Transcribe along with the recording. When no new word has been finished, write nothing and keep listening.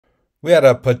We had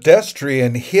a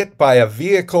pedestrian hit by a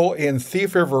vehicle in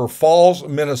Thief River Falls,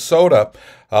 Minnesota.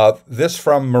 This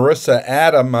from Marissa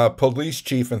Adam, police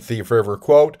chief in Thief River.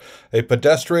 Quote, a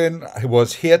pedestrian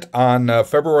was hit on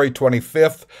February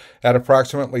 25th at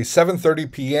approximately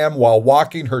 7:30 p.m. while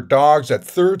walking her dogs at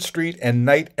 3rd Street and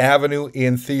Knight Avenue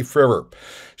in Thief River.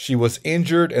 She was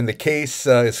injured and the case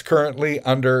is currently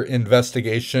under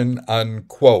investigation,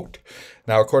 unquote.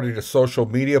 Now, according to social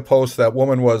media posts, that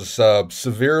woman was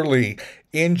severely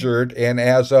injured, and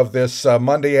as of this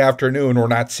Monday afternoon, we're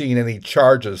not seeing any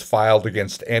charges filed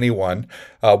against anyone.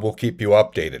 We'll keep you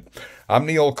updated. I'm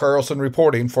Neil Carlson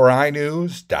reporting for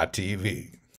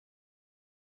iNewZ.TV.